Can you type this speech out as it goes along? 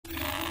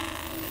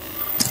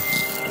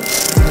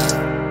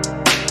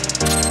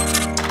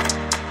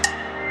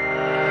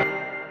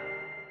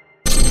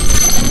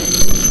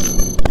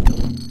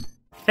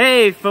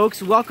Hey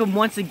folks, welcome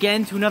once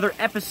again to another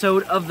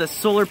episode of the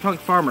Solar Punk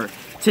Farmer.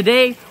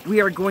 Today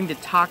we are going to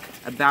talk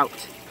about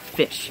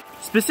fish.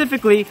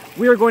 Specifically,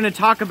 we are going to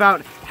talk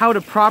about how to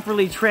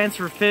properly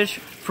transfer fish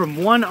from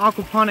one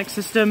aquaponic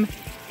system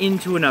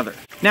into another.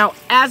 Now,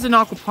 as an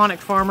aquaponic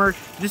farmer,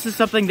 this is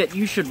something that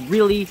you should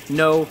really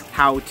know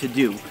how to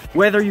do.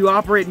 Whether you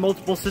operate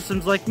multiple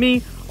systems like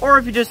me, or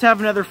if you just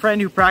have another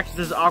friend who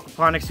practices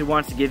aquaponics who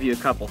wants to give you a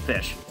couple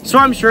fish. So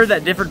I'm sure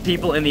that different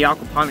people in the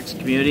aquaponics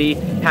community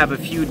have a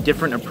few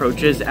different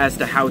approaches as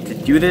to how to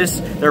do this.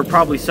 There are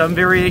probably some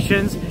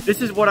variations.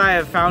 This is what I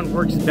have found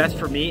works best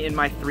for me in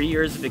my 3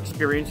 years of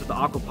experience with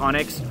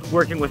aquaponics,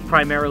 working with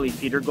primarily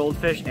feeder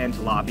goldfish and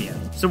tilapia.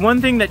 So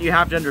one thing that you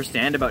have to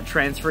understand about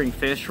transferring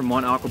fish from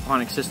one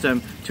aquaponic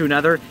system to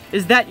another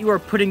is that you are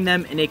putting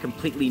them in a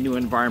completely new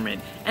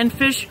environment. And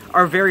fish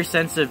are very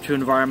sensitive to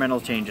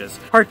environmental changes,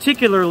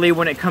 particularly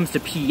when it comes to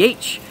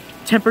pH,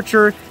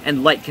 temperature,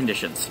 and light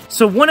conditions.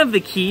 So one of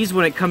the keys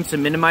when it comes to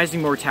minimizing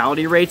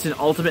mortality rates and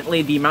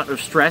ultimately the amount of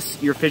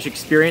stress your fish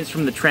experience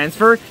from the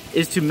transfer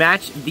is to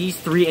match these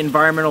 3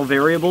 environmental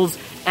variables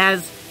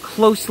as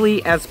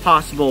closely as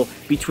possible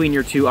between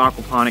your 2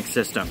 aquaponic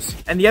systems.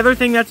 And the other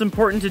thing that's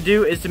important to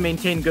do is to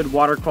maintain good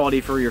water quality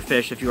for your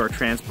fish if you are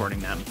transporting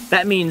them.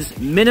 That means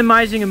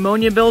minimizing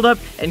ammonia buildup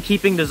and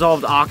keeping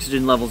dissolved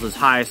oxygen levels as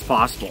high as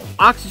possible.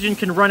 Oxygen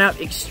can run out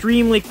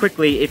extremely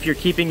quickly if you're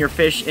keeping your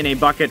fish in a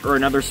bucket or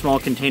another small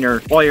container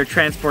while you're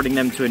transporting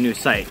them to a new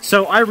site.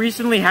 So I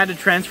recently had to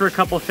transfer a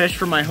couple fish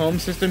from my home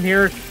system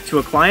here to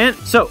a client.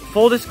 So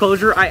full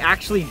disclosure, I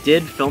actually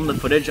did film the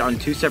footage on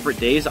 2 separate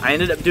days. I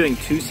ended up doing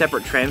 2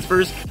 separate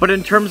transfers, but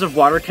in terms of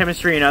water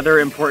chemistry and other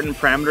important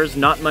parameters,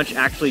 not much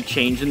actually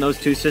changed in those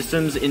 2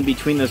 systems in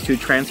between those 2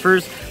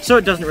 transfers, so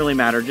it doesn't really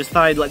matter. Just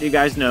thought I'd let you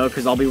guys know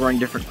because I'll be wearing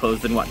different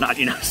clothes and whatnot,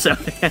 you know, so.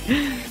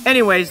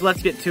 Anyways,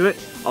 let's get to it.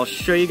 I'll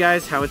show you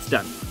guys how it's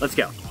done. Let's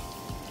go.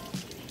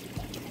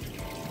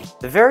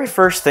 The very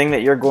first thing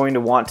that you're going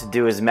to want to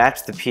do is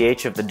match the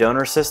pH of the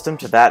donor system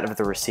to that of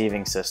the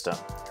receiving system.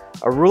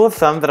 A rule of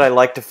thumb that I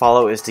like to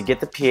follow is to get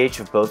the pH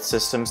of both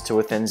systems to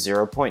within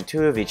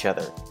 0.2 of each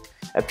other.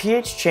 A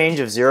pH change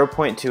of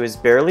 0.2 is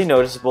barely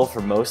noticeable for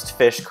most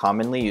fish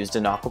commonly used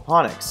in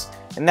aquaponics,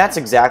 and that's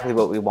exactly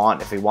what we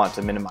want if we want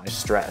to minimize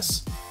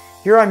stress.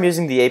 Here I'm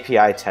using the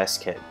API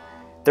test kit.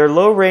 Their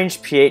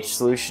low-range pH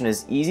solution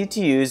is easy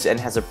to use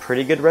and has a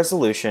pretty good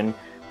resolution,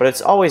 but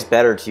it's always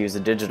better to use a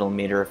digital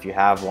meter if you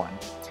have one.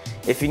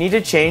 If you need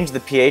to change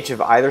the pH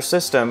of either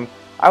system,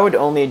 I would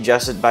only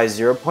adjust it by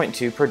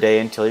 0.2 per day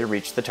until you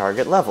reach the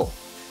target level.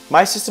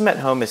 My system at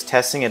home is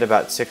testing at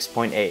about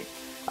 6.8.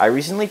 I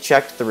recently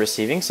checked the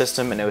receiving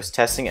system and it was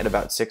testing at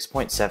about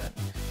 6.7,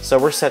 so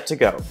we're set to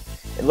go.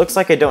 It looks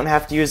like I don't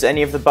have to use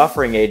any of the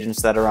buffering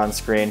agents that are on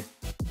screen.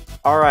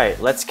 Alright,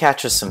 let's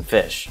catch us some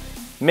fish.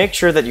 Make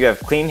sure that you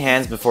have clean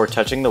hands before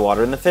touching the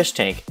water in the fish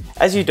tank,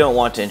 as you don't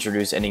want to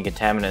introduce any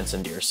contaminants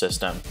into your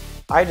system.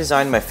 I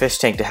designed my fish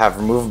tank to have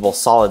removable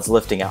solids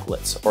lifting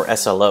outlets, or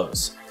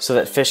SLOs, so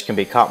that fish can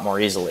be caught more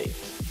easily.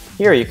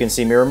 Here you can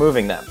see me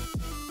removing them.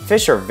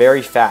 Fish are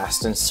very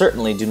fast and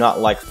certainly do not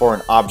like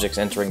foreign objects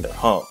entering their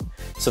home,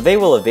 so they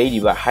will evade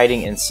you by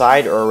hiding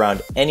inside or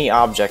around any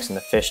objects in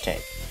the fish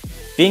tank.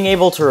 Being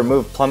able to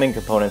remove plumbing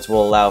components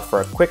will allow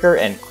for a quicker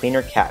and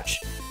cleaner catch,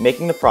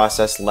 making the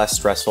process less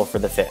stressful for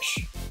the fish.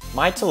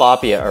 My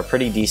tilapia are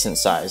pretty decent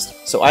sized,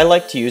 so I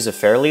like to use a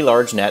fairly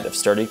large net of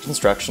sturdy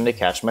construction to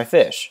catch my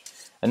fish.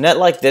 A net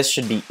like this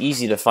should be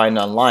easy to find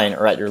online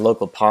or at your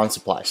local pond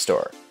supply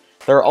store.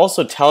 There are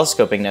also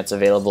telescoping nets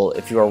available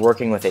if you are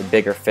working with a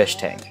bigger fish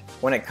tank.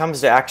 When it comes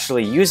to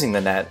actually using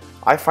the net,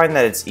 I find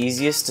that it's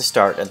easiest to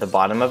start at the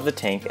bottom of the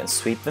tank and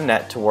sweep the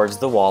net towards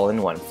the wall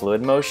in one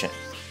fluid motion.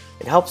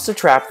 It helps to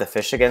trap the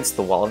fish against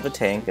the wall of the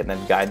tank and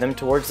then guide them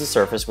towards the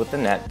surface with the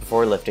net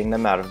before lifting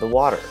them out of the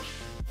water.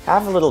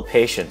 Have a little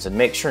patience and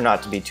make sure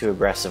not to be too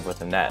aggressive with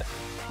the net.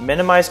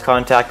 Minimize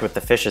contact with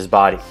the fish's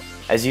body,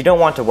 as you don't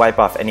want to wipe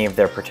off any of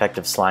their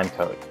protective slime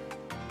coat.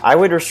 I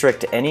would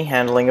restrict any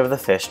handling of the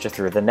fish to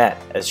through the net,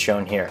 as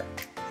shown here.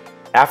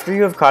 After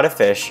you have caught a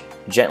fish,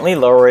 gently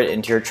lower it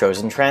into your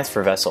chosen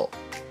transfer vessel.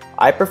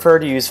 I prefer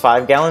to use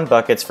 5-gallon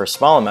buckets for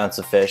small amounts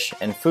of fish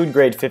and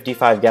food-grade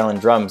 55-gallon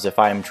drums if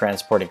I am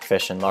transporting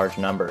fish in large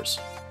numbers.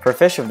 For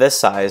fish of this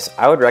size,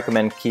 I would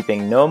recommend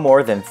keeping no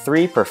more than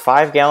 3 per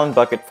 5-gallon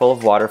bucket full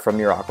of water from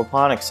your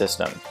aquaponics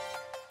system.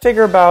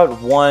 Figure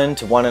about 1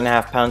 to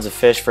 1.5 pounds of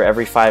fish for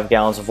every 5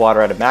 gallons of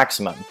water at a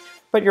maximum,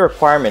 but your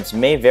requirements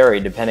may vary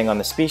depending on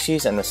the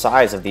species and the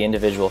size of the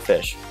individual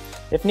fish.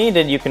 If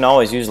needed, you can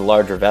always use a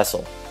larger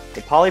vessel.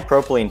 The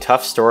polypropylene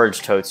tough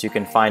storage totes you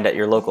can find at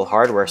your local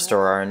hardware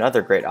store are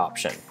another great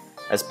option,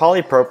 as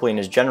polypropylene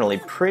is generally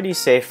pretty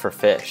safe for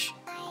fish.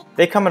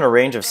 They come in a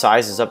range of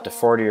sizes up to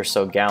 40 or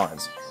so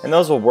gallons, and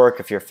those will work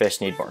if your fish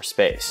need more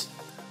space.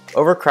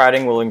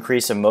 Overcrowding will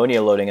increase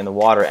ammonia loading in the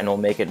water and will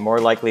make it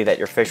more likely that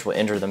your fish will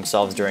injure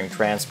themselves during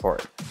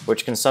transport,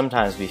 which can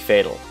sometimes be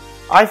fatal.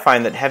 I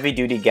find that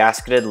heavy-duty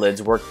gasketed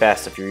lids work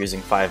best if you're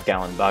using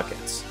 5-gallon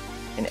buckets.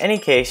 In any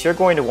case, you're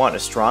going to want a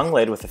strong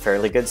lid with a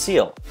fairly good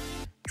seal.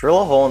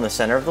 Drill a hole in the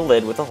center of the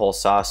lid with a hole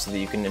saw so that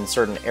you can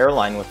insert an air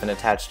line with an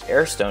attached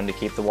air stone to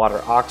keep the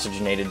water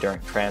oxygenated during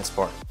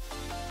transport.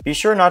 Be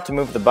sure not to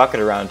move the bucket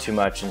around too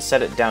much and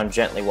set it down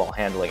gently while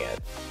handling it.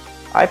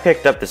 I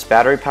picked up this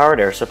battery-powered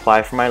air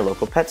supply from my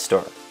local pet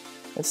store.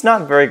 It's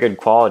not very good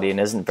quality and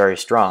isn't very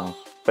strong,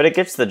 but it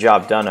gets the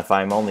job done if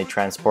I'm only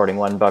transporting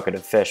one bucket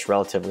of fish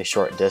relatively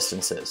short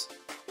distances.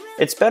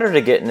 It's better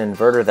to get an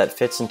inverter that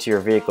fits into your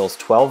vehicle's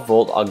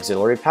 12-volt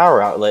auxiliary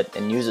power outlet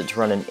and use it to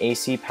run an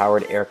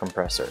AC-powered air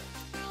compressor.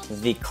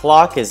 The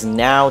clock is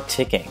now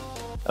ticking.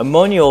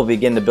 Ammonia will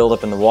begin to build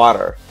up in the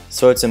water,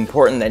 so it's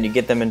important that you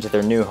get them into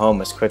their new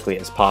home as quickly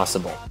as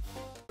possible.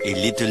 A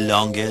little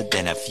longer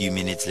than a few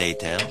minutes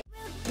later.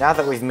 Now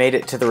that we've made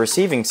it to the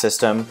receiving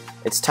system,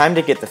 it's time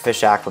to get the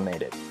fish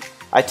acclimated.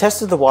 I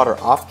tested the water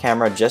off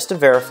camera just to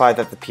verify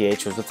that the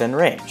pH was within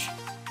range.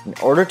 In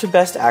order to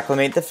best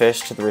acclimate the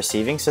fish to the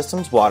receiving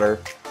system's water,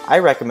 I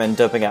recommend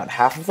dumping out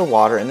half of the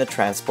water in the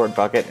transport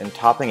bucket and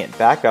topping it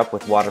back up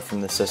with water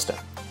from the system.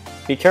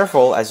 Be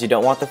careful, as you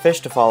don't want the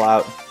fish to fall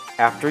out.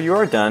 After you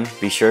are done,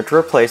 be sure to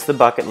replace the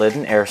bucket lid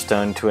and air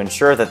stone to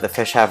ensure that the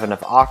fish have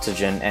enough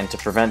oxygen and to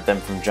prevent them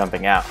from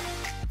jumping out.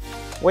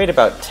 Wait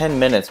about 10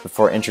 minutes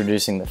before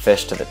introducing the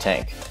fish to the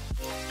tank.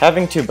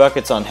 Having 2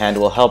 buckets on hand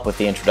will help with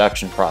the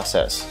introduction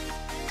process.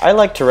 I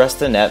like to rest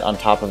the net on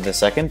top of the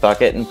second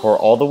bucket and pour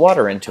all the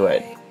water into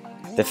it.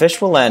 The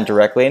fish will land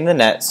directly in the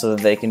net so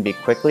that they can be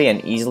quickly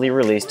and easily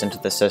released into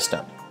the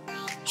system.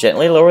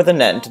 Gently lower the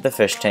net into the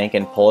fish tank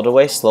and pull it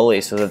away slowly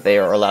so that they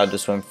are allowed to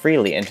swim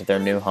freely into their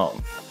new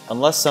home.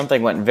 Unless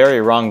something went very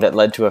wrong that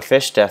led to a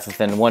fish death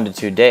within 1 to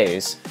 2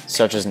 days,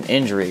 such as an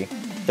injury,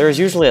 there is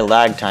usually a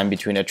lag time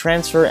between a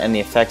transfer and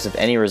the effects of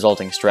any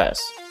resulting stress.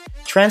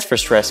 Transfer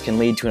stress can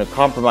lead to a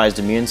compromised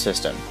immune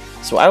system,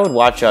 so I would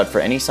watch out for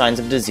any signs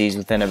of disease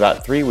within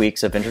about 3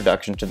 weeks of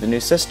introduction to the new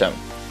system.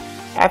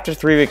 After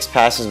 3 weeks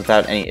passes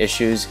without any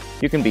issues,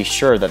 you can be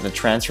sure that the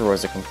transfer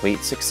was a complete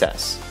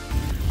success.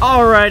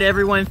 Alright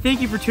everyone,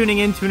 thank you for tuning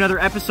in to another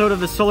episode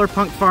of the Solar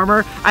Punk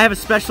Farmer. I have a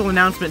special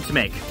announcement to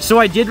make. So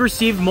I did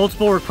receive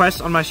multiple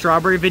requests on my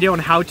strawberry video on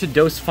how to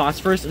dose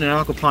phosphorus in an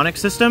aquaponic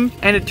system,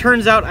 and it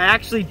turns out I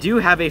actually do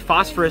have a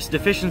phosphorus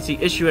deficiency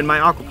issue in my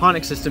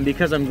aquaponic system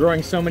because I'm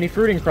growing so many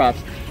fruiting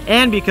crops,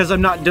 and because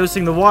I'm not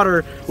dosing the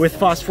water with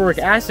phosphoric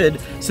acid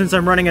since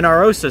I'm running an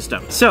RO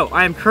system. So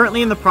I am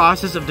currently in the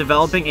process of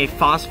developing a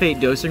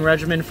phosphate dosing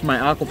regimen for my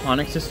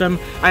aquaponic system.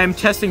 I am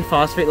testing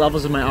phosphate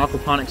levels in my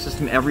aquaponic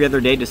system every other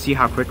day to see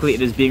how quickly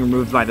it is being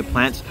removed by the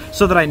plants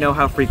so that I know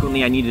how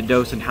frequently I need to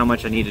dose and how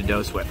much I need to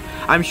dose with.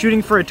 I'm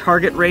shooting for a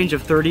target range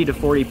of 30 to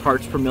 40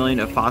 parts per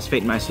million of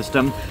phosphate in my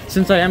system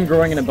since I am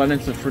growing an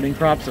abundance of fruiting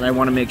crops and I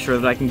want to make sure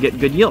that I can get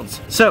good yields.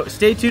 So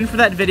stay tuned for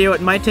that video.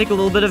 It might take a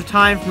little bit of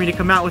time for me to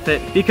come out with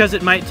it because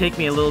it might take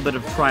me a little bit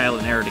of trial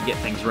and error to get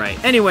things right.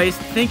 Anyways,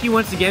 thank you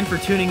once again for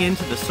tuning in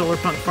to the Solar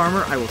Punk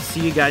Farmer. I will see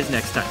you guys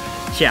next time.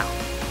 Ciao.